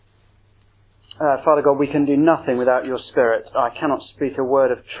Father God, we can do nothing without your Spirit. I cannot speak a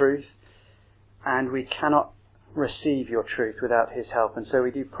word of truth, and we cannot receive your truth without his help. And so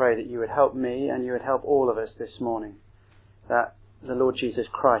we do pray that you would help me and you would help all of us this morning, that the Lord Jesus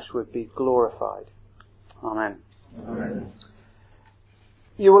Christ would be glorified. Amen. Amen.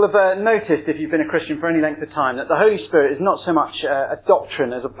 You will have noticed, if you've been a Christian for any length of time, that the Holy Spirit is not so much a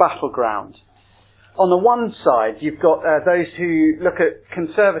doctrine as a battleground. On the one side, you've got those who look at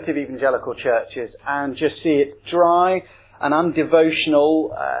conservative evangelical churches and just see it dry and undevotional,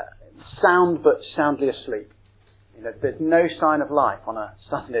 sound but soundly asleep. You know, there's no sign of life on a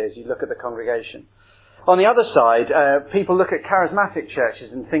Sunday as you look at the congregation. On the other side, people look at charismatic churches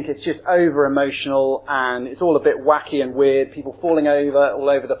and think it's just over-emotional and it's all a bit wacky and weird, people falling over all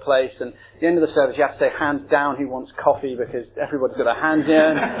over the place, and at the end of the service you have to say, hands down, who wants coffee, because everybody's got their hands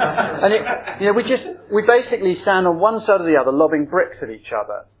in. And we basically stand on one side or the other lobbing bricks at each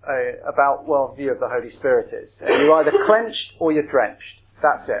other about what our view of the Holy Spirit is. You're either clenched or you're drenched.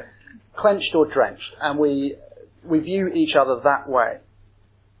 That's it. Clenched or drenched. And we view each other that way.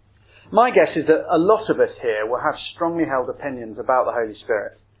 My guess is that a lot of us here will have strongly held opinions about the Holy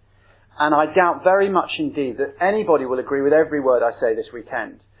Spirit. And I doubt very much indeed that anybody will agree with every word I say this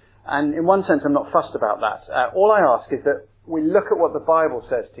weekend. And in one sense, I'm not fussed about that. All I ask is that we look at what the Bible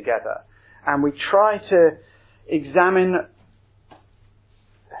says together and we try to examine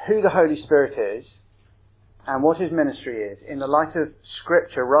who the Holy Spirit is and what his ministry is in the light of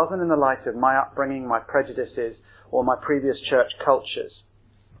Scripture rather than in the light of my upbringing, my prejudices, or my previous church cultures.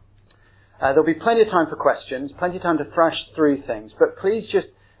 There'll be plenty of time for questions, plenty of time to thrash through things, but please just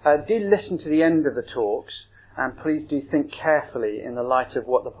do listen to the end of the talks, and please do think carefully in the light of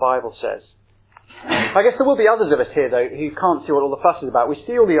what the Bible says. I guess there will be others of us here, though, who can't see what all the fuss is about. We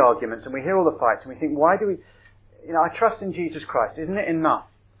see all the arguments, and we hear all the fights, and we think, why do we... I trust in Jesus Christ. Isn't it enough?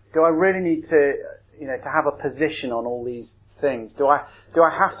 Do I really need to have a position on all these things? Do I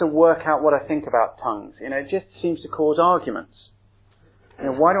have to work out what I think about tongues? It just seems to cause arguments.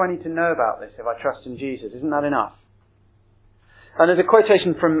 Why do I need to know about this if I trust in Jesus? Isn't that enough? And there's a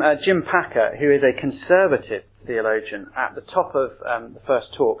quotation from Jim Packer, who is a conservative theologian, at the top of the first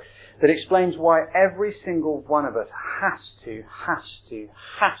talk, that explains why every single one of us has to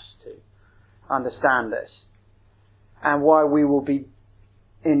understand this, and why we will be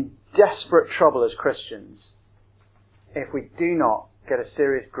in desperate trouble as Christians if we do not get a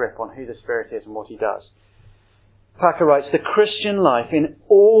serious grip on who the Spirit is and what he does. Packer writes, the Christian life in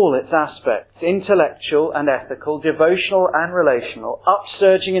all its aspects, intellectual and ethical, devotional and relational,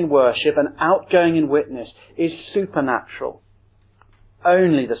 upsurging in worship and outgoing in witness, is supernatural.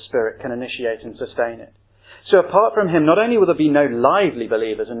 Only the Spirit can initiate and sustain it. So apart from him, not only will there be no lively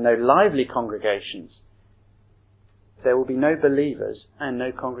believers and no lively congregations, there will be no believers and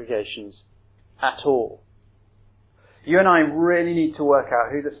no congregations at all. You and I really need to work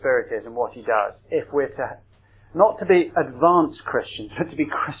out who the Spirit is and what he does if we're to not to be advanced Christians, but to be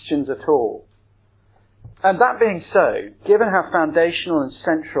Christians at all. And that being so, given how foundational and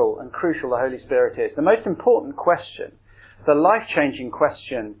central and crucial the Holy Spirit is, the most important question, the life-changing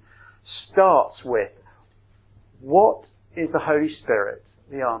question, starts with, what is the Holy Spirit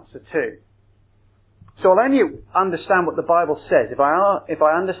the answer to? So I'll only understand what the Bible says if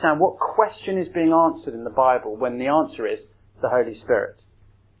I understand what question is being answered in the Bible when the answer is the Holy Spirit.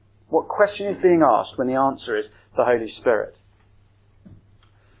 What question is being asked when the answer is the Holy Spirit?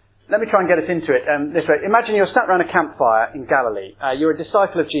 Let me try and get us into it this way. Imagine you're sat around a campfire in Galilee. You're a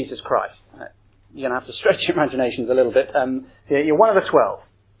disciple of Jesus Christ. You're going to have to stretch your imaginations a little bit. You're one of the 12.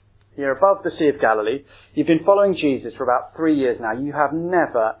 You're above the Sea of Galilee. You've been following Jesus for about 3 years now. You have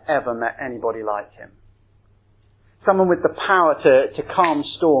never, ever met anybody like him. Someone with the power to calm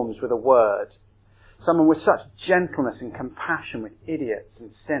storms with a word. Someone with such gentleness and compassion with idiots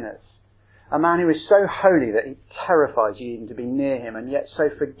and sinners. A man who is so holy that he terrifies you even to be near him, and yet so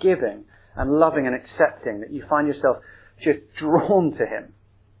forgiving and loving and accepting that you find yourself just drawn to him.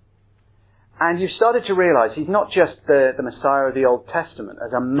 And you've started to realise he's not just the Messiah of the Old Testament,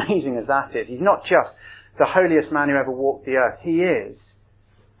 as amazing as that is. He's not just the holiest man who ever walked the earth. He is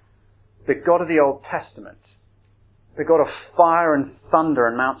the God of the Old Testament, the God of fire and thunder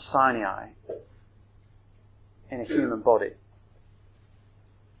and Mount Sinai in a human body.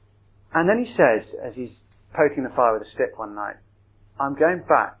 And then he says, as he's poking the fire with a stick one night, I'm going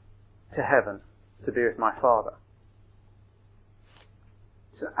back to heaven to be with my Father.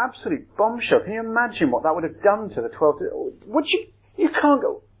 It's an absolute bombshell. Can you imagine what that would have done to the 12? You can't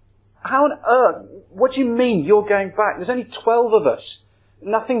go. How on earth? What do you mean you're going back? There's only 12 of us.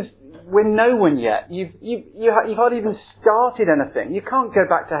 We're no one yet. You've hardly even started anything. You can't go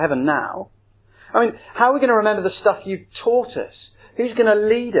back to heaven now. I mean, how are we going to remember the stuff you've taught us? Who's going to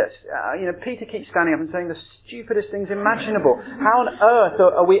lead us? Peter keeps standing up and saying the stupidest things imaginable. How on earth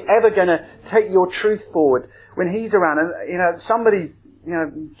are we ever going to take your truth forward when he's around? And, somebody,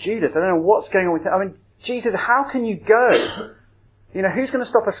 Judas, I don't know what's going on with him. I mean, Jesus, how can you go? Who's going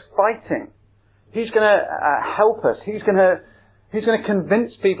to stop us fighting? Who's going to help us? Who's going to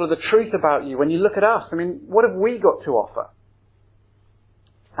convince people of the truth about you when you look at us? I mean, what have we got to offer?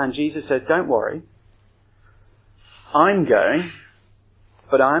 And Jesus says, don't worry. I'm going,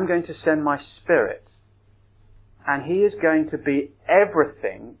 but I'm going to send my Spirit. And he is going to be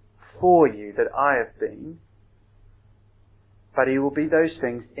everything for you that I have been. But he will be those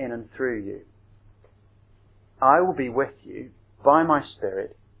things in and through you. I will be with you by my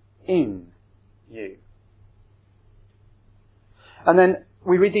Spirit in you. And then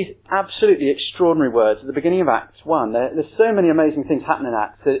we read these absolutely extraordinary words at the beginning of Acts 1. There's so many amazing things happen in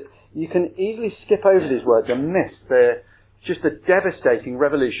Acts that you can easily skip over these words and miss just the devastating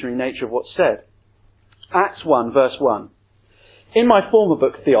revolutionary nature of what's said. Acts 1 verse 1. In my former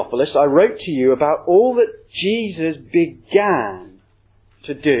book, Theophilus, I wrote to you about all that Jesus began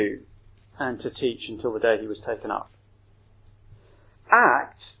to do and to teach until the day he was taken up.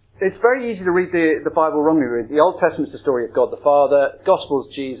 Acts, it's very easy to read the Bible wrongly. The Old Testament's the story of God the Father, Gospel's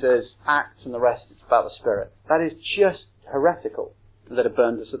Jesus, Acts and the rest is about the Spirit. That is just heretical. That have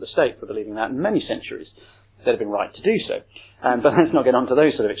burned us at the stake for believing that in many centuries. They'd have been right to do so. But let's not get on to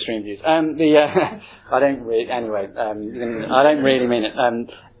those sort of extreme views. I don't really mean it.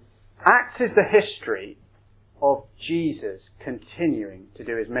 Acts is the history of Jesus continuing to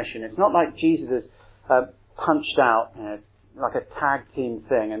do his mission. It's not like Jesus has punched out like a tag team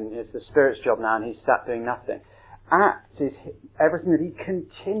thing and it's the Spirit's job now and he's sat doing nothing. Acts is everything that he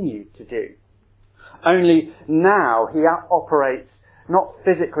continued to do. Only now he operates not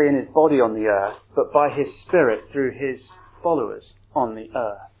physically in his body on the earth, but by his Spirit through his followers on the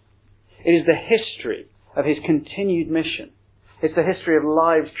earth. It is the history of his continued mission. It's the history of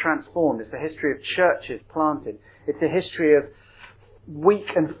lives transformed. It's the history of churches planted. It's the history of weak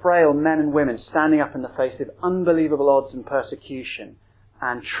and frail men and women standing up in the face of unbelievable odds and persecution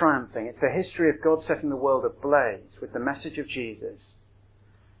and triumphing. It's the history of God setting the world ablaze with the message of Jesus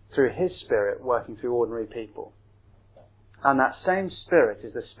through his Spirit working through ordinary people. And that same Spirit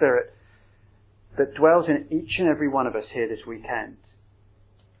is the Spirit that dwells in each and every one of us here this weekend.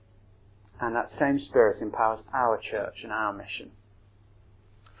 And that same Spirit empowers our church and our mission.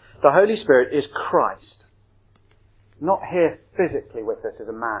 The Holy Spirit is Christ. Not here physically with us as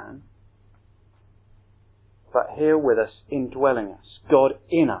a man, but here with us, indwelling us. God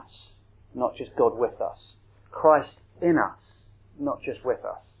in us, not just God with us. Christ in us, not just with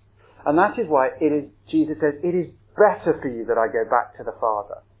us. And that is why Jesus says, it is better for you that I go back to the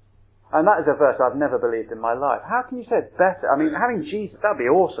Father. And that is a verse I've never believed in my life. How can you say it's better? I mean, having Jesus, that'd be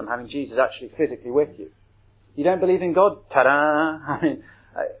awesome, having Jesus actually physically with you. You don't believe in God? Ta-da! I mean,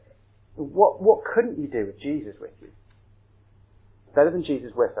 what couldn't you do with Jesus with you? Better than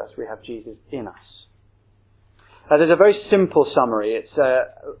Jesus with us, we have Jesus in us. There's a very simple summary. It's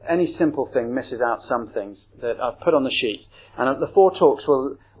any simple thing misses out some things that I've put on the sheet. And the 4 talks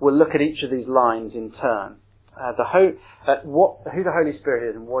will look at each of these lines in turn. Who the Holy Spirit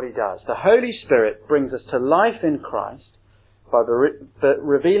is and what he does. The Holy Spirit brings us to life in Christ by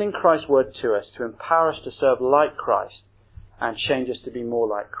revealing Christ's word to us to empower us to serve like Christ and change us to be more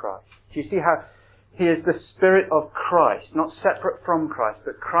like Christ. Do you see how he is the Spirit of Christ, not separate from Christ,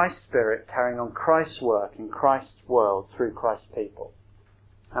 but Christ's Spirit carrying on Christ's work in Christ's world through Christ's people.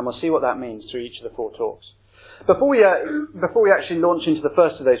 And we'll see what that means through each of the 4 talks. Before we actually launch into the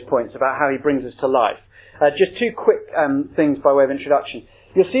first of those points about how he brings us to life, just 2 quick things by way of introduction.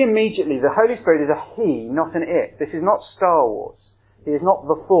 You'll see immediately the Holy Spirit is a he, not an it. This is not Star Wars. He is not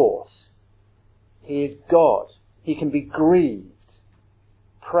the Force. He is God. He can be grieved,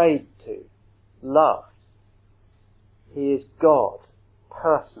 prayed to, loved. He is God,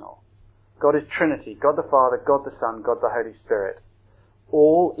 personal. God is Trinity, God the Father, God the Son, God the Holy Spirit.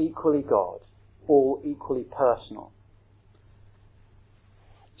 All equally God, all equally personal.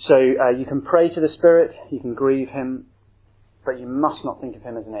 So you can pray to the Spirit, you can grieve him, but you must not think of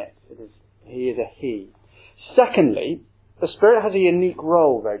him as an it. He is a he. Secondly, the Spirit has a unique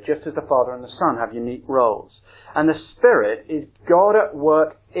role though, just as the Father and the Son have unique roles. And the Spirit is God at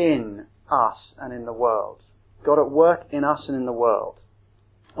work in us and in the world. God at work in us and in the world.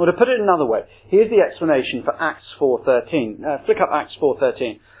 Or to put it another way, here's the explanation for Acts 4:13. Flick up Acts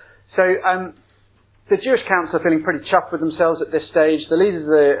 4:13. So the Jewish council are feeling pretty chuffed with themselves at this stage. The leaders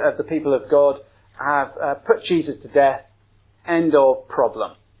of the people of God have put Jesus to death. End of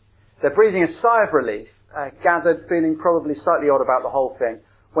problem. They're breathing a sigh of relief, gathered, feeling probably slightly odd about the whole thing,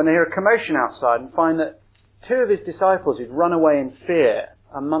 when they hear a commotion outside and find that two of his disciples who'd run away in fear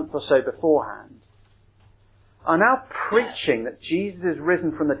a month or so beforehand are now preaching that Jesus is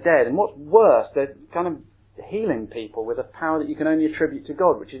risen from the dead. And what's worse, they're kind of healing people with a power that you can only attribute to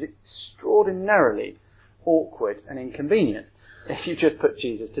God, which is extraordinarily awkward and inconvenient if you just put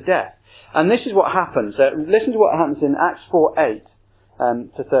Jesus to death. And this is what happens. Listen to what happens in Acts 4:8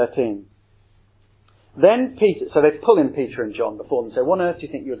 to 13. Then Peter, so they pull in Peter and John before them and say, "What on earth do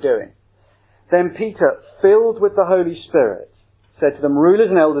you think you're doing?" Then Peter, filled with the Holy Spirit, said to them, "Rulers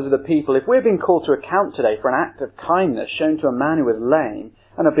and elders of the people, if we're being called to account today for an act of kindness shown to a man who was lame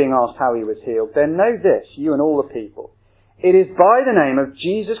and are being asked how he was healed, then know this, you and all the people. It is by the name of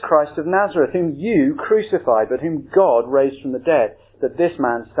Jesus Christ of Nazareth, whom you crucified, but whom God raised from the dead, that this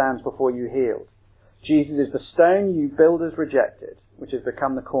man stands before you healed. Jesus is the stone you builders rejected, which has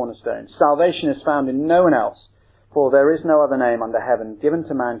become the cornerstone. Salvation is found in no one else, for there is no other name under heaven given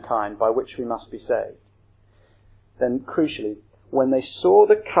to mankind by which we must be saved." Then, crucially, when they saw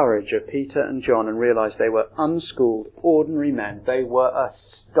the courage of Peter and John and realized they were unschooled, ordinary men, they were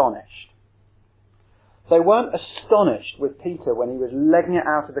astonished. They weren't astonished with Peter when he was legging it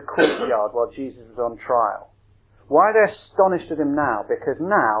out of the courtyard while Jesus was on trial. Why are they astonished at him now? Because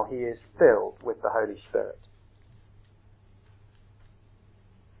now he is filled with the Holy Spirit.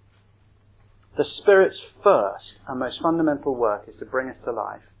 The Spirit's first and most fundamental work is to bring us to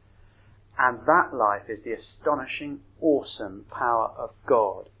life. And that life is the astonishing, awesome power of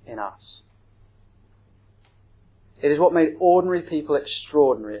God in us. It is what made ordinary people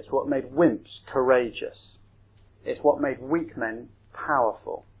extraordinary. It's what made wimps courageous. It's what made weak men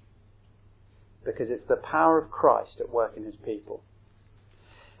powerful. Because it's the power of Christ at work in his people.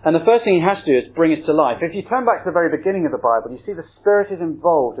 And the first thing he has to do is bring us to life. If you turn back to the very beginning of the Bible, you see the Spirit is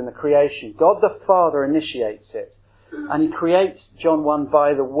involved in the creation. God the Father initiates it. And he creates, John 1,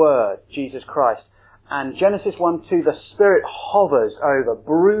 by the Word, Jesus Christ. And Genesis 1:2, the Spirit hovers over,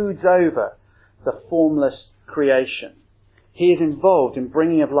 broods over the formless creation. He is involved in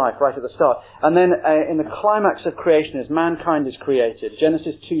bringing of life right at the start. And then in the climax of creation, as mankind is created,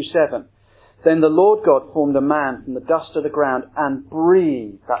 Genesis 2:7, then the Lord God formed a man from the dust of the ground and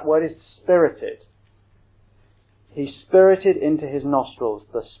breathed. That word is spirited. He spirited into his nostrils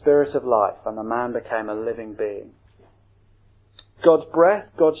the spirit of life, and the man became a living being. God's breath,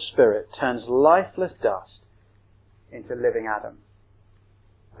 God's Spirit, turns lifeless dust into living Adam.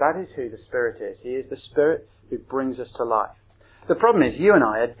 That is who the Spirit is. He is the Spirit who brings us to life. The problem is you and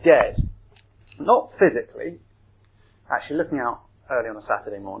I are dead. Not physically. Actually, looking out early on a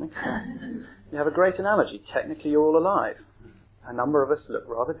Saturday morning, you have a great analogy. Technically, you're all alive. A number of us look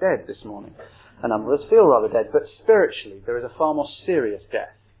rather dead this morning. A number of us feel rather dead. But spiritually, there is a far more serious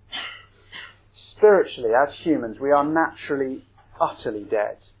death. Spiritually, as humans, we are naturally utterly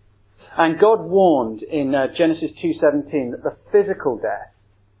dead. And God warned in Genesis 2:17 that the physical death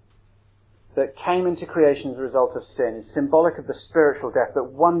that came into creation as a result of sin is symbolic of the spiritual death that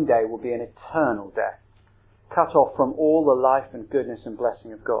one day will be an eternal death, cut off from all the life and goodness and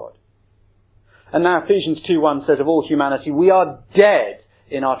blessing of God. And now Ephesians 2:1 says of all humanity, we are dead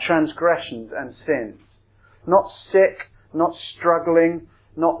in our transgressions and sins. Not sick, not struggling,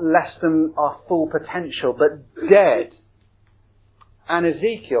 not less than our full potential, but dead. And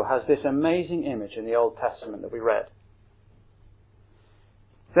Ezekiel has this amazing image in the Old Testament that we read.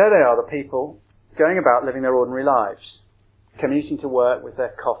 There they are, the people, going about living their ordinary lives, commuting to work with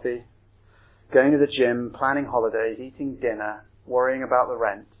their coffee, going to the gym, planning holidays, eating dinner, worrying about the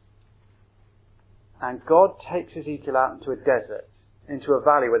rent. And God takes Ezekiel out into a desert, into a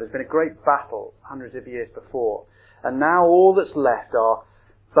valley where there's been a great battle hundreds of years before. And now all that's left are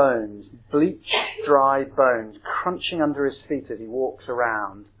bones, bleached, dry bones, crunching under his feet as he walks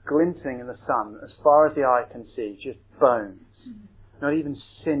around, glinting in the sun as far as the eye can see, just bones. Not even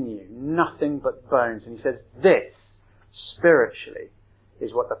sinew, nothing but bones. And he says, this, spiritually,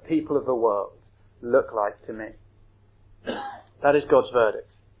 is what the people of the world look like to me. That is God's verdict.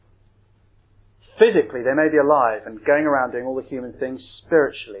 Physically, they may be alive and going around doing all the human things.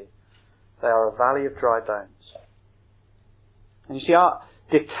 Spiritually, they are a valley of dry bones. And you see, our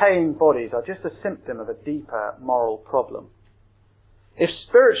decaying bodies are just a symptom of a deeper moral problem. If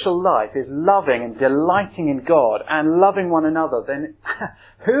spiritual life is loving and delighting in God and loving one another, then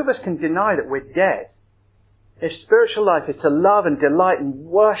who of us can deny that we're dead? If spiritual life is to love and delight and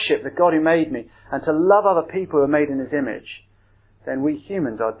worship the God who made me and to love other people who are made in his image, then we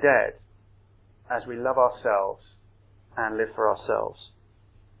humans are dead as we love ourselves and live for ourselves.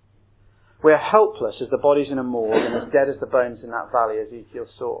 We are helpless as the bodies in a morgue and as dead as the bones in that valley Ezekiel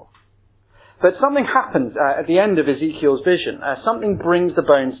saw. But something happens at the end of Ezekiel's vision. Something brings the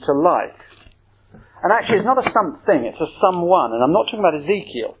bones to life. And actually, it's not a something, it's a someone. And I'm not talking about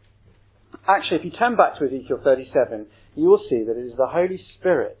Ezekiel. Actually, if you turn back to Ezekiel 37, you will see that it is the Holy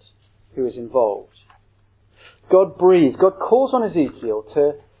Spirit who is involved. God breathes. God calls on Ezekiel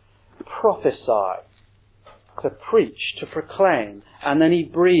to prophesy, to preach, to proclaim. And then he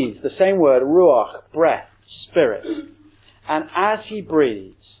breathes the same word, ruach, breath, spirit. And as he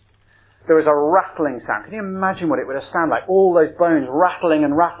breathes, there is a rattling sound. Can you imagine what it would have sounded like? All those bones rattling,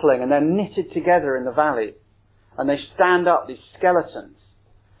 and they're knitted together in the valley. And they stand up, these skeletons.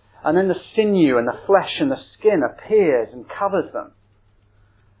 And then the sinew and the flesh and the skin appears and covers them.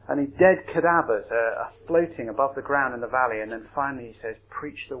 And these dead cadavers are floating above the ground in the valley. And then finally he says,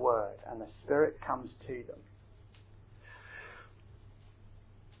 preach the word. And the Spirit comes to them.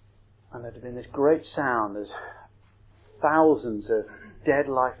 And there'd been this great sound as thousands of dead,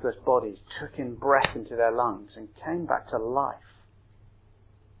 lifeless bodies took in breath into their lungs and came back to life.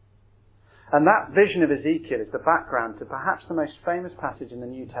 And that vision of Ezekiel is the background to perhaps the most famous passage in the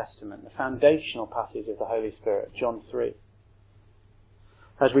New Testament, the foundational passage of the Holy Spirit, John 3.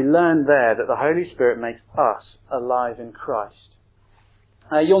 As we learn there that the Holy Spirit makes us alive in Christ.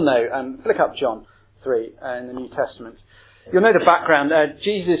 You'll know, flick up John 3 in the New Testament. You'll know the background.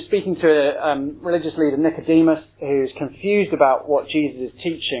 Jesus is speaking to a religious leader, Nicodemus, who's confused about what Jesus is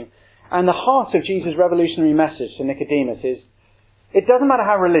teaching. And the heart of Jesus' revolutionary message to Nicodemus is, it doesn't matter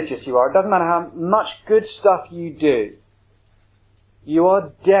how religious you are, it doesn't matter how much good stuff you do. You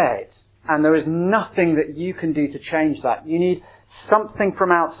are dead, and there is nothing that you can do to change that. You need something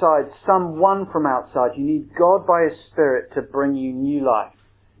from outside, someone from outside. You need God by His Spirit to bring you new life,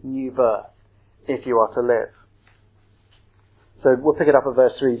 new birth, if you are to live. So we'll pick it up at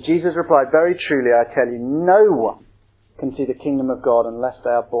verse 3. Jesus replied, very truly I tell you, no one can see the kingdom of God unless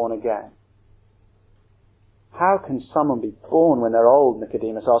they are born again. How can someone be born when they're old?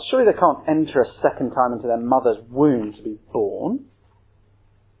 Nicodemus asked. Surely they can't enter a second time into their mother's womb to be born.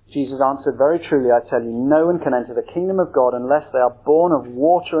 Jesus answered, very truly I tell you, no one can enter the kingdom of God unless they are born of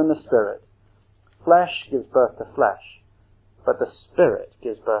water and the Spirit. Flesh gives birth to flesh, but the Spirit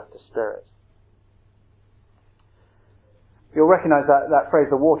gives birth to spirit. You'll recognise that phrase,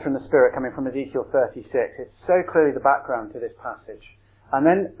 the water and the Spirit, coming from Ezekiel 36. It's so clearly the background to this passage. And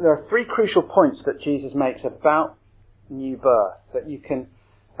then there are three crucial points that Jesus makes about new birth. That you can,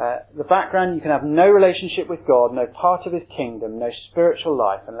 the background, you can have no relationship with God, no part of His kingdom, no spiritual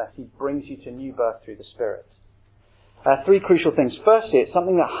life unless He brings you to new birth through the Spirit. Three crucial things. Firstly, it's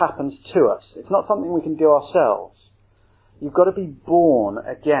something that happens to us. It's not something we can do ourselves. You've got to be born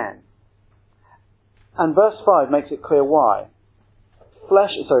again. And verse 5 makes it clear why.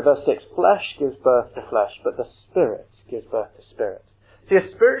 Verse 6, flesh gives birth to flesh, but the Spirit gives birth to spirit. See,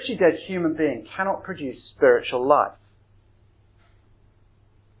 a spiritually dead human being cannot produce spiritual life.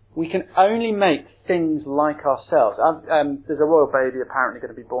 We can only make things like ourselves. There's a royal baby apparently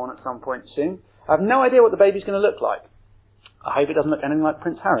going to be born at some point soon. I have no idea what the baby's going to look like. I hope it doesn't look anything like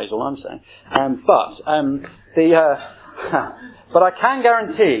Prince Harry, is all I'm saying. But I can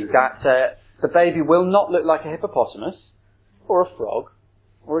guarantee that the baby will not look like a hippopotamus, or a frog,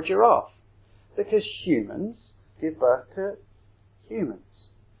 or a giraffe. Because humans give birth to humans.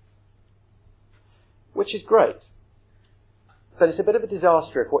 Which is great. But it's a bit of a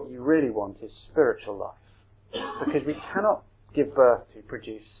disaster if what you really want is spiritual life. Because we cannot give birth to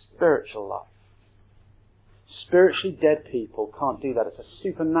produce spiritual life. Spiritually dead people can't do that. It's a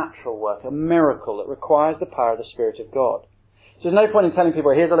supernatural work, a miracle that requires the power of the Spirit of God. So there's no point in telling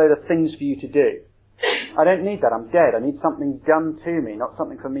people, here's a load of things for you to do. I don't need that. I'm dead. I need something done to me, not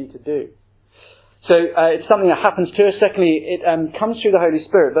something for me to do. So it's something that happens to us. Secondly, it comes through the Holy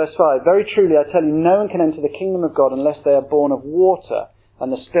Spirit. Verse 5, very truly I tell you, no one can enter the kingdom of God unless they are born of water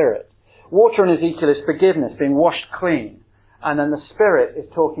and the Spirit. Water in Ezekiel is forgiveness, being washed clean. And then the Spirit is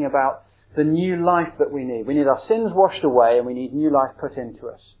talking about the new life that we need. We need our sins washed away and we need new life put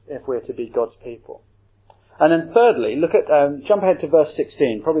into us if we're to be God's people. And then thirdly, jump ahead to verse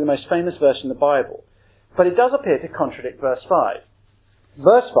 16, probably the most famous verse in the Bible. But it does appear to contradict verse 5.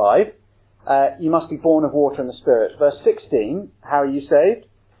 Verse 5, you must be born of water and the Spirit. Verse 16, how are you saved?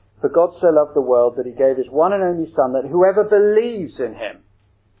 For God so loved the world that He gave His one and only Son, that whoever believes in Him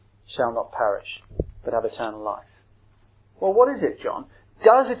shall not perish, but have eternal life. Well, what is it, John?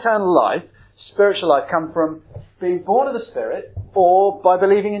 Does eternal life, spiritual life, come from being born of the Spirit or by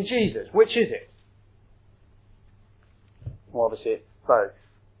believing in Jesus? Which is it? Well, obviously it's both.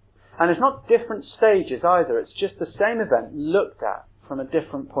 And it's not different stages either. It's just the same event looked at from a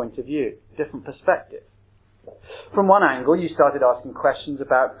different point of view, different perspective. From one angle, you started asking questions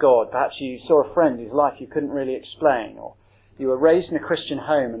about God. Perhaps you saw a friend whose life you couldn't really explain, or you were raised in a Christian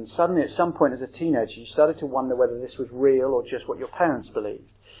home and suddenly at some point as a teenager you started to wonder whether this was real or just what your parents believed.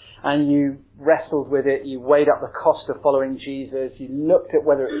 And you wrestled with it, you weighed up the cost of following Jesus, you looked at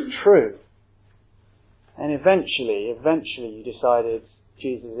whether it was true. And eventually you decided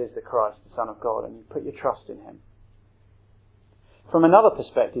Jesus is the Christ, the Son of God, and you put your trust in him. From another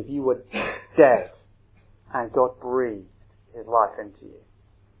perspective, you were dead and God breathed his life into you.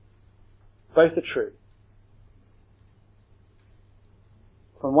 Both are true.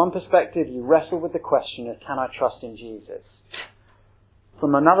 From one perspective, you wrestle with the question of, can I trust in Jesus?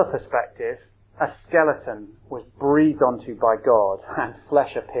 From another perspective, a skeleton was breathed onto by God and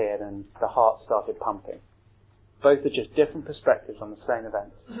flesh appeared and the heart started pumping. Both are just different perspectives on the same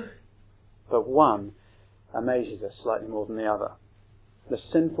event. But one amazes us slightly more than the other. The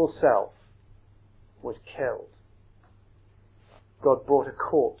sinful self was killed. God brought a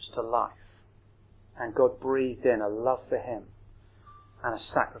corpse to life. And God breathed in a love for him and a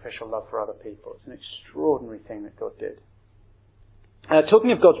sacrificial love for other people. It's an extraordinary thing that God did.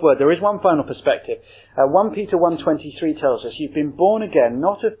 Talking of God's Word, there is one final perspective. 1 Peter 1:23 tells us, you've been born again,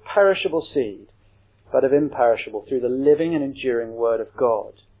 not of perishable seed, but of imperishable, through the living and enduring Word of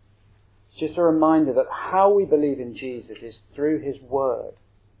God. It's just a reminder that how we believe in Jesus is through his Word.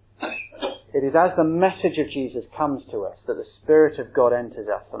 It is as the message of Jesus comes to us that the Spirit of God enters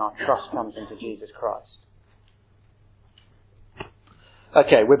us and our trust comes into Jesus Christ.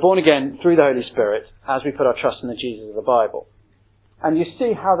 Okay, we're born again through the Holy Spirit as we put our trust in the Jesus of the Bible. And you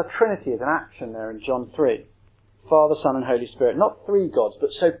see how the Trinity is in action there in John 3. Father, Son and Holy Spirit. Not three gods,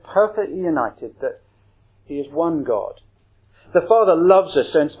 but so perfectly united that he is one God. The Father loves us,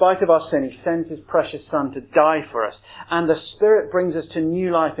 so in spite of our sin, he sends his precious Son to die for us. And the Spirit brings us to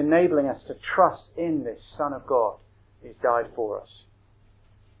new life, enabling us to trust in this Son of God who's died for us.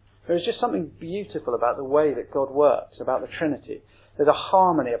 There is just something beautiful about the way that God works, about the Trinity. There's a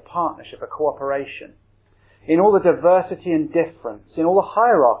harmony, a partnership, a cooperation. In all the diversity and difference, in all the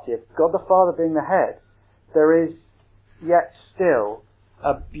hierarchy of God the Father being the head, there is yet still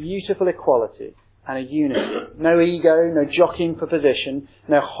a beautiful equality and a unity. No ego, no jockeying for position,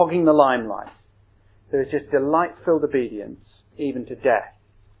 no hogging the limelight. There is just delight-filled obedience, even to death,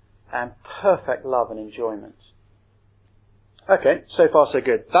 and perfect love and enjoyment. Okay, so far so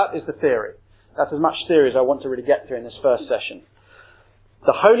good. That is the theory. That's as much theory as I want to really get through in this first session.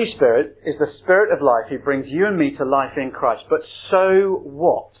 The Holy Spirit is the Spirit of life who brings you and me to life in Christ. But so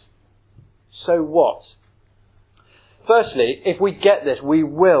what? So what? Firstly, if we get this, we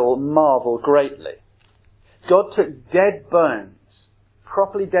will marvel greatly. God took dead bones,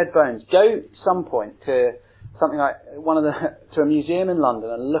 properly dead bones. Go some point to something like to a museum in London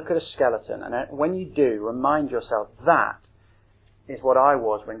and look at a skeleton. And when you do, remind yourself that is what I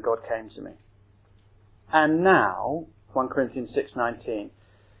was when God came to me. And now, 1 Corinthians 6:19,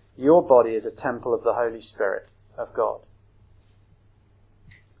 your body is a temple of the Holy Spirit of God.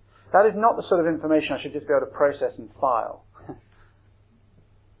 That is not the sort of information I should just be able to process and file.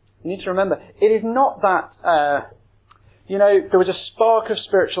 You need to remember, it is not that, there was a spark of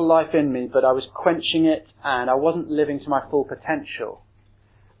spiritual life in me, but I was quenching it and I wasn't living to my full potential.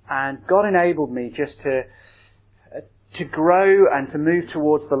 And God enabled me just to grow and to move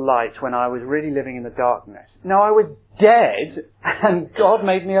towards the light when I was really living in the darkness. No, I was dead and God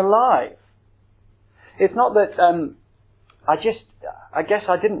made me alive. It's not that, I guess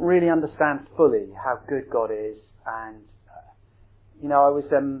I didn't really understand fully how good God is, and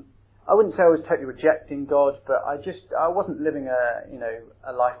I wouldn't say I was totally rejecting God, but I wasn't living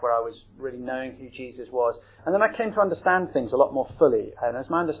a life where I was really knowing who Jesus was. And then I came to understand things a lot more fully, and as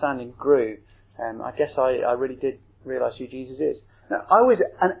my understanding grew, I guess I really did realise who Jesus is. Now, I was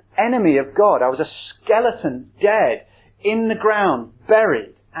an enemy of God. I was a skeleton, dead, in the ground,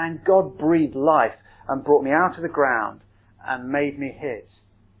 buried, and God breathed life and brought me out of the ground and made me his.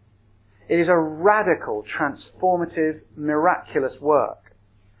 It is a radical, transformative, miraculous work.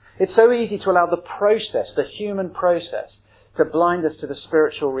 It's so easy to allow the process, the human process, to blind us to the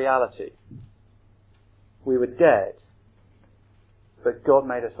spiritual reality. We were dead, but God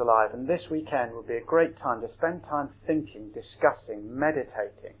made us alive. And this weekend will be a great time to spend time thinking, discussing,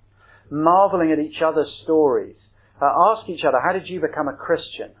 meditating, marveling at each other's stories. Ask each other, how did you become a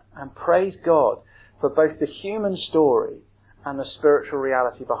Christian? And praise God for both the human story and the spiritual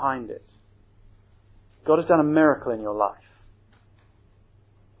reality behind it. God has done a miracle in your life.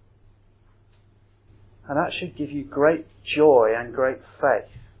 And that should give you great joy and great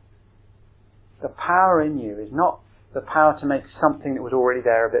faith. The power in you is not the power to make something that was already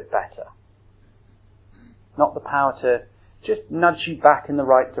there a bit better. not the power to just nudge you back in the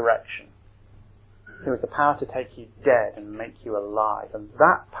right direction. It was the power to take you dead and make you alive. And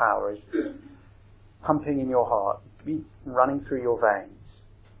that power is pumping in your heart, running through your veins,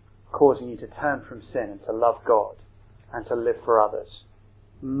 causing you to turn from sin and to love God and to live for others.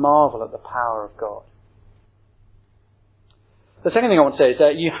 Marvel at the power of God. The second thing I want to say is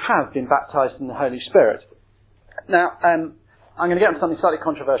that you have been baptized in the Holy Spirit. Now, I'm going to get into something slightly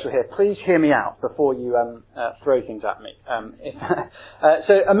controversial here. Please hear me out before you throw things at me.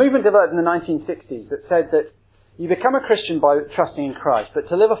 So a movement developed in the 1960s that said that you become a Christian by trusting in Christ, but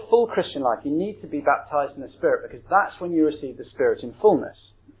to live a full Christian life, you need to be baptized in the Spirit, because that's when you receive the Spirit in fullness.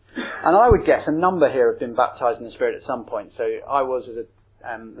 And I would guess a number here have been baptized in the Spirit at some point. So I was as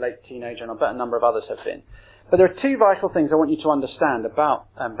a late teenager, and I bet a number of others have been. But there are two vital things I want you to understand about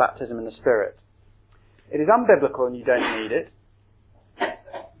baptism in the Spirit. It is unbiblical and you don't need it.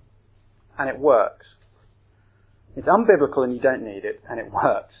 And it works. It's unbiblical and you don't need it, and it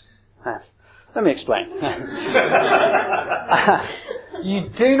works. Let me explain. You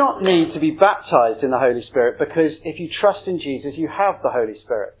do not need to be baptized in the Holy Spirit, because if you trust in Jesus, you have the Holy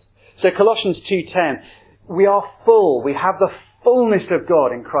Spirit. So Colossians 2:10, we are full. We have the fullness of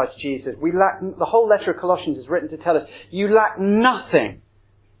God in Christ Jesus. We lack. The whole letter of Colossians is written to tell us you lack nothing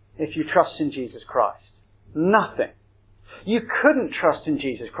if you trust in Jesus Christ. Nothing. You couldn't trust in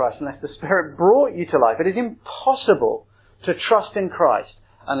Jesus Christ unless the Spirit brought you to life. It is impossible to trust in Christ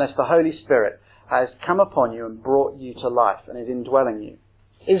unless the Holy Spirit has come upon you and brought you to life and is indwelling you.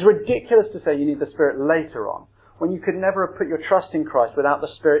 It is ridiculous to say you need the Spirit later on, when you could never have put your trust in Christ without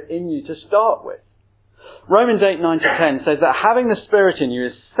the Spirit in you to start with. Romans 8:9-10 says that having the Spirit in you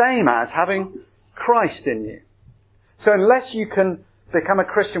is the same as having Christ in you. So unless you can become a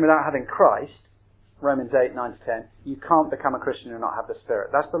Christian without having Christ, Romans 8:9-10, you can't become a Christian and not have the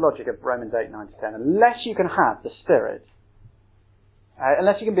Spirit. That's the logic of Romans 8:9-10. Unless you can have the Spirit,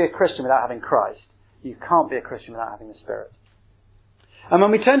 unless you can be a Christian without having Christ, you can't be a Christian without having the Spirit. And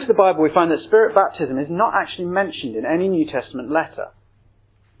when we turn to the Bible, we find that Spirit baptism is not actually mentioned in any New Testament letter.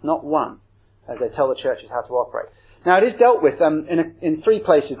 Not one, as they tell the churches how to operate. Now, it is dealt with in three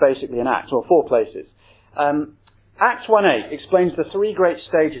places, basically, in Acts, or four places. Acts 1:8 explains the three great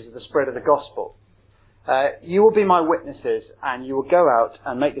stages of the spread of the gospel. You will be my witnesses, and you will go out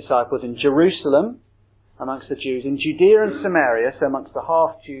and make disciples in Jerusalem, amongst the Jews, in Judea and Samaria, so amongst the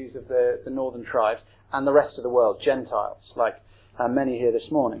half-Jews of the northern tribes, and the rest of the world, Gentiles, like many here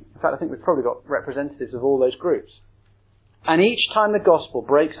this morning. In fact, I think we've probably got representatives of all those groups. And each time the gospel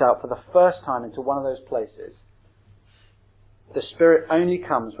breaks out for the first time into one of those places, the Spirit only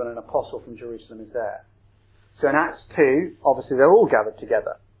comes when an apostle from Jerusalem is there. So in Acts 2, obviously they're all gathered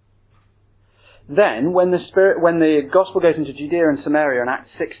together. Then, when the gospel goes into Judea and Samaria in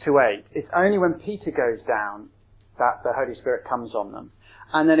Acts 6-8, it's only when Peter goes down that the Holy Spirit comes on them.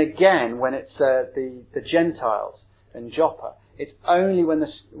 And then again, when it's the Gentiles in Joppa, it's only when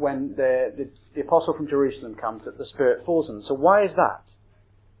the apostle from Jerusalem comes that the Spirit falls on them. So why is that?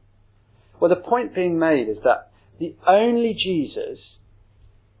 Well, the point being made is that the only Jesus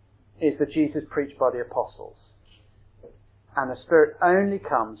is the Jesus preached by the apostles. And the Spirit only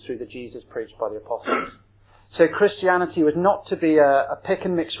comes through the Jesus preached by the apostles. So Christianity was not to be a pick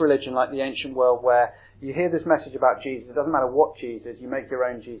and mix religion like the ancient world, where you hear this message about Jesus, it doesn't matter what Jesus, you make your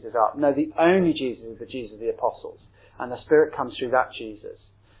own Jesus up. No, the only Jesus is the Jesus of the apostles. And the Spirit comes through that Jesus.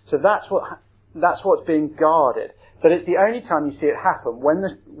 So that's what's being guarded. But it's the only time you see it happen, when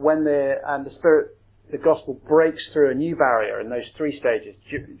the Spirit, the gospel breaks through a new barrier in those three stages: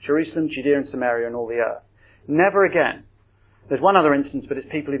 Jerusalem, Judea and Samaria, and all the earth. Never again. There's one other instance, but it's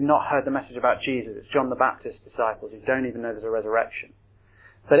people who've not heard the message about Jesus. It's John the Baptist's disciples who don't even know there's a resurrection.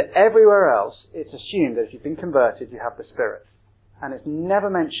 But everywhere else, it's assumed that if you've been converted, you have the Spirit. And it's never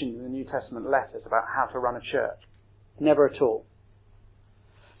mentioned in the New Testament letters about how to run a church. Never at all.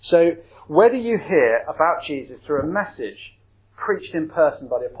 So, whether you hear about Jesus through a message preached in person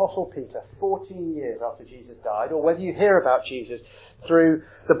by the Apostle Peter 14 years after Jesus died, or whether you hear about Jesus through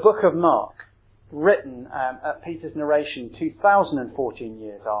the book of Mark, written at Peter's narration 2014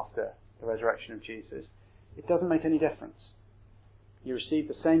 years after the resurrection of Jesus, it doesn't make any difference. You receive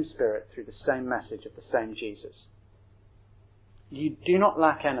the same Spirit through the same message of the same Jesus. You do not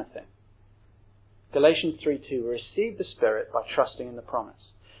lack anything. Galatians 3:2, we receive the Spirit by trusting in the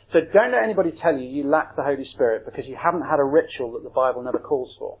promise. So don't let anybody tell you you lack the Holy Spirit because you haven't had a ritual that the Bible never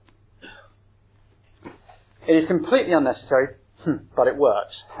calls for. It is completely unnecessary, but it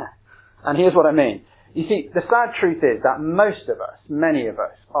works. And here's what I mean. You see, the sad truth is that most of us, many of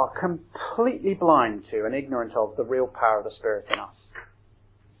us, are completely blind to and ignorant of the real power of the Spirit in us.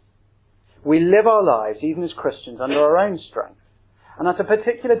 We live our lives, even as Christians, under our own strength. And that's a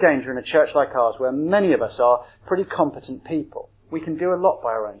particular danger in a church like ours, where many of us are pretty competent people. We can do a lot by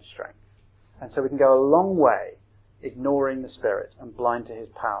our own strength. And so we can go a long way ignoring the Spirit and blind to his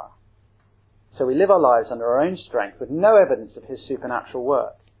power. So we live our lives under our own strength with no evidence of his supernatural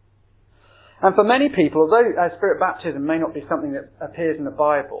work. And for many people, although Spirit baptism may not be something that appears in the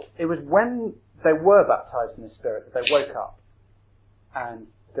Bible, it was when they were baptized in the Spirit that they woke up and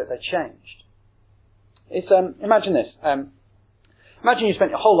that they changed. It's imagine this. Imagine you spent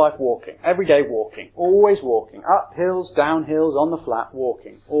your whole life walking, every day walking, always walking, up hills, down hills, on the flat,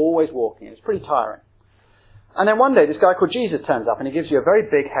 walking, always walking. It's pretty tiring. And then one day this guy called Jesus turns up and he gives you a very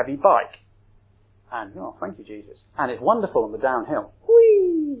big, heavy bike. And, oh, thank you, Jesus. And it's wonderful on the downhill.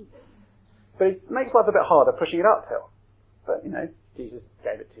 Whee! But it makes life a bit harder pushing it uphill. But, Jesus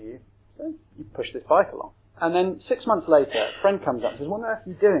gave it to you, so you push this bike along. And then 6 months later, a friend comes up and says, what on earth are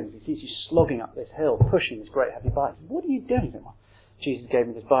you doing? He sees you slogging up this hill, pushing this great heavy bike. He says, what are you doing? Well, Jesus gave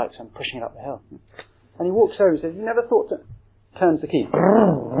me this bike, so I'm pushing it up the hill. And he walks over and says, you never thought to... Turns the key.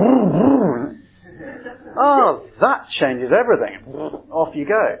 Oh, that changes everything. Off you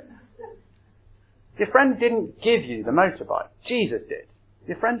go. Your friend didn't give you the motorbike. Jesus did.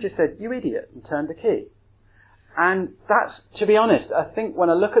 Your friend just said, you idiot, and turned the key. And that's, to be honest, I think when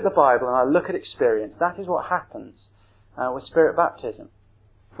I look at the Bible and I look at experience, that is what happens with Spirit baptism.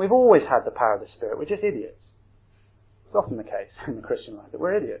 We've always had the power of the Spirit. We're just idiots. It's often the case in the Christian life that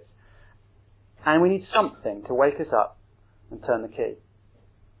we're idiots. And we need something to wake us up and turn the key.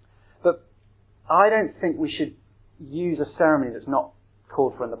 But I don't think we should use a ceremony that's not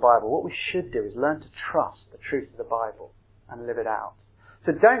called for in the Bible. What we should do is learn to trust the truth of the Bible and live it out.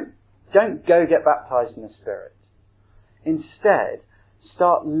 So don't go get baptized in the Spirit. Instead,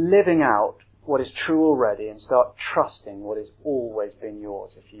 start living out what is true already and start trusting what has always been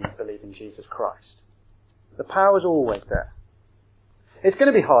yours if you believe in Jesus Christ. The power is always there. It's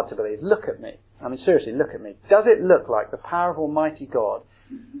going to be hard to believe. Look at me. I mean, seriously, look at me. Does it look like the power of Almighty God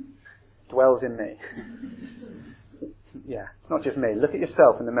dwells in me? Yeah, it's not just me. Look at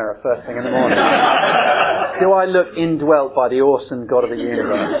yourself in the mirror first thing in the morning. Do I look indwelt by the awesome God of the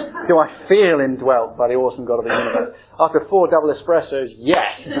universe? Do I feel indwelt by the awesome God of the universe? After 4 double espressos,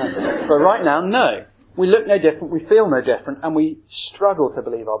 yes. But right now, no. We look no different, we feel no different, and we struggle to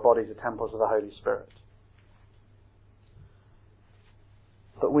believe our bodies are temples of the Holy Spirit.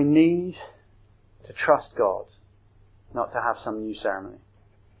 But we need to trust God, not to have some new ceremony.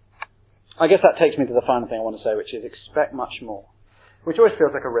 I guess that takes me to the final thing I want to say, which is expect much more. Which always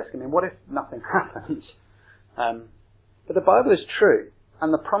feels like a risk. I mean, what if nothing happens? But the Bible is true,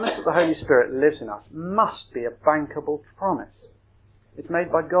 and the promise that the Holy Spirit lives in us must be a bankable promise. It's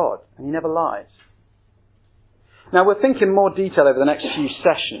made by God, and He never lies. Now, we'll think in more detail over the next few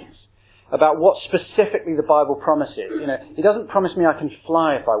sessions about what specifically the Bible promises. He doesn't promise me I can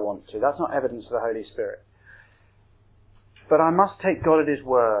fly if I want to. That's not evidence of the Holy Spirit. But I must take God at His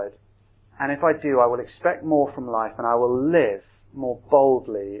word. And if I do, I will expect more from life and I will live more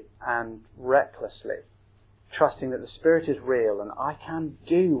boldly and recklessly, trusting that the Spirit is real and I can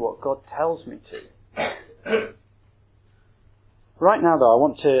do what God tells me to. Right now, though, I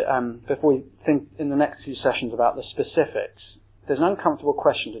want to, before we think in the next few sessions about the specifics, there's an uncomfortable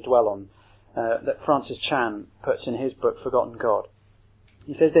question to dwell on that Francis Chan puts in his book, Forgotten God.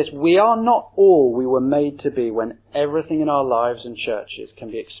 He says this: we are not all we were made to be when everything in our lives and churches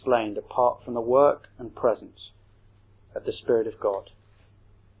can be explained apart from the work and presence of the Spirit of God.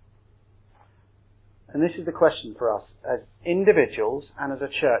 And this is the question for us as individuals and as a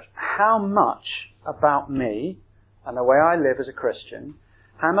church. How much about me and the way I live as a Christian,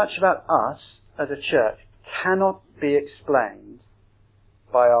 how much about us as a church cannot be explained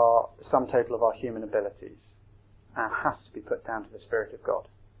by the sum total of our human abilities and has to be put down to the Spirit of God?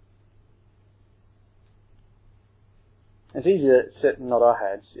 It's easy to sit and nod our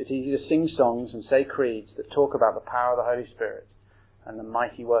heads. It's easy to sing songs and say creeds that talk about the power of the Holy Spirit and the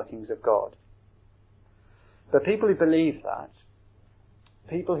mighty workings of God. But people who believe that,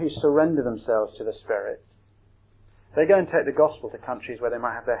 people who surrender themselves to the Spirit, they go and take the gospel to countries where they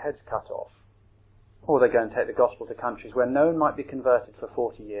might have their heads cut off. Or they go and take the gospel to countries where no one might be converted for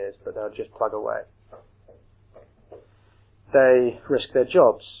 40 years, but they'll just plug away. They risk their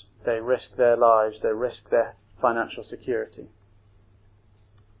jobs, they risk their lives, they risk their financial security.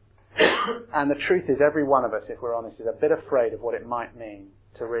 And the truth is, every one of us, if we're honest, is a bit afraid of what it might mean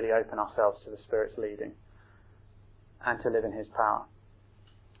to really open ourselves to the Spirit's leading and to live in His power.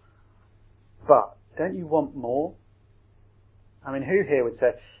 But don't you want more? I mean, who here would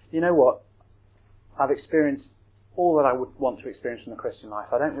say, you know what, I've experienced all that I would want to experience from the Christian life.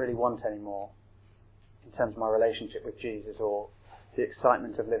 I don't really want any more in terms of my relationship with Jesus or the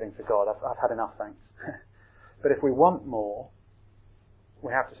excitement of living for God. I've had enough, thanks. But if we want more,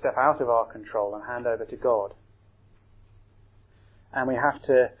 we have to step out of our control and hand over to God. And we have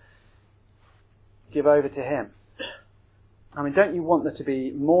to give over to Him. I mean, don't you want there to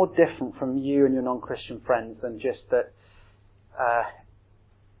be more different from you and your non-Christian friends than just that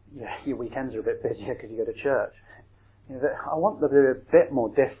your weekends are a bit busier because you go to church? I want there to be a bit more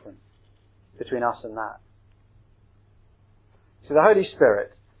different between us and that. So the Holy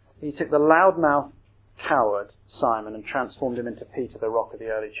Spirit, He took the loudmouth coward Simon and transformed him into Peter, the rock of the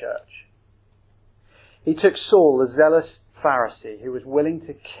early church. He took Saul, the zealous Pharisee, who was willing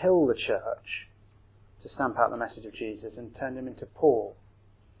to kill the church to stamp out the message of Jesus, and turned him into Paul,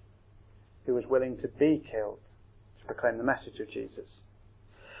 who was willing to be killed to proclaim the message of Jesus.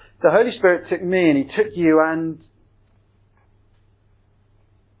 The Holy Spirit took me and He took you, and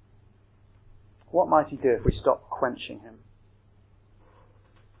what might He do if we stop quenching Him?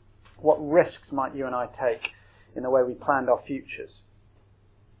 What risks might you and I take in the way we planned our futures?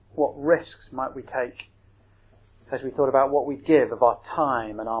 What risks might we take as we thought about what we give of our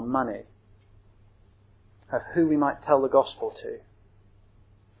time and our money, of who we might tell the gospel to,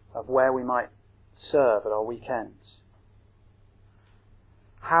 of where we might serve at our weekends?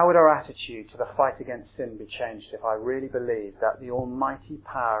 How would our attitude to the fight against sin be changed if I really believed that the almighty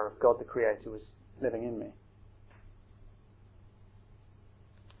power of God the Creator was living in me?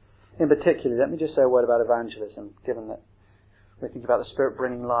 In particular, let me just say a word about evangelism, given that we think about the Spirit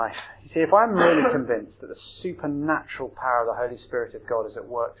bringing life. You see, if I'm really convinced that the supernatural power of the Holy Spirit of God is at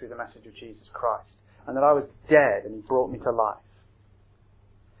work through the message of Jesus Christ, and that I was dead and He brought me to life,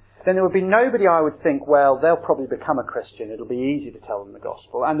 then there would be nobody I would think, well, they'll probably become a Christian, it'll be easy to tell them the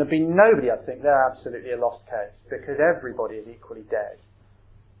gospel, and there'd be nobody I'd think they're absolutely a lost case, because everybody is equally dead,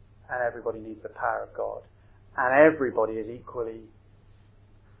 and everybody needs the power of God, and everybody is equally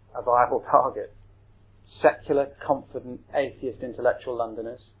a viable target. Secular, confident, atheist, intellectual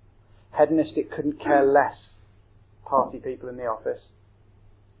Londoners, hedonistic, couldn't care less party people in the office,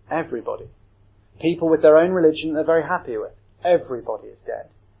 everybody. People with their own religion they're very happy with. Everybody is dead.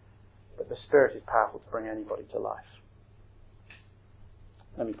 But the Spirit is powerful to bring anybody to life.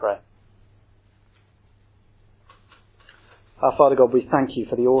 Let me pray. Our Father God, we thank You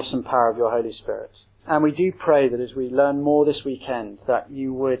for the awesome power of Your Holy Spirit. And we do pray that as we learn more this weekend, that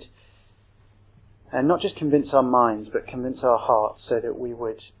You would not just convince our minds, but convince our hearts, so that we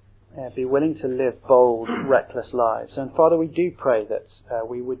would be willing to live bold, reckless lives. And Father, we do pray that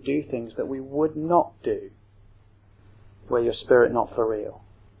we would do things that we would not do were Your Spirit not for real.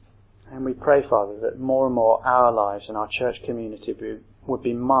 And we pray, Father, that more and more our lives and our church community would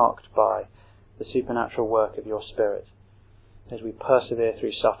be marked by the supernatural work of Your Spirit as we persevere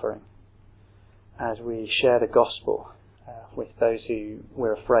through suffering, as we share the gospel with those who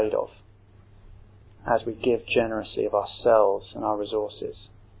we're afraid of, as we give generously of ourselves and our resources,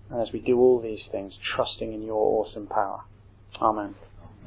 and as we do all these things, trusting in Your awesome power. Amen.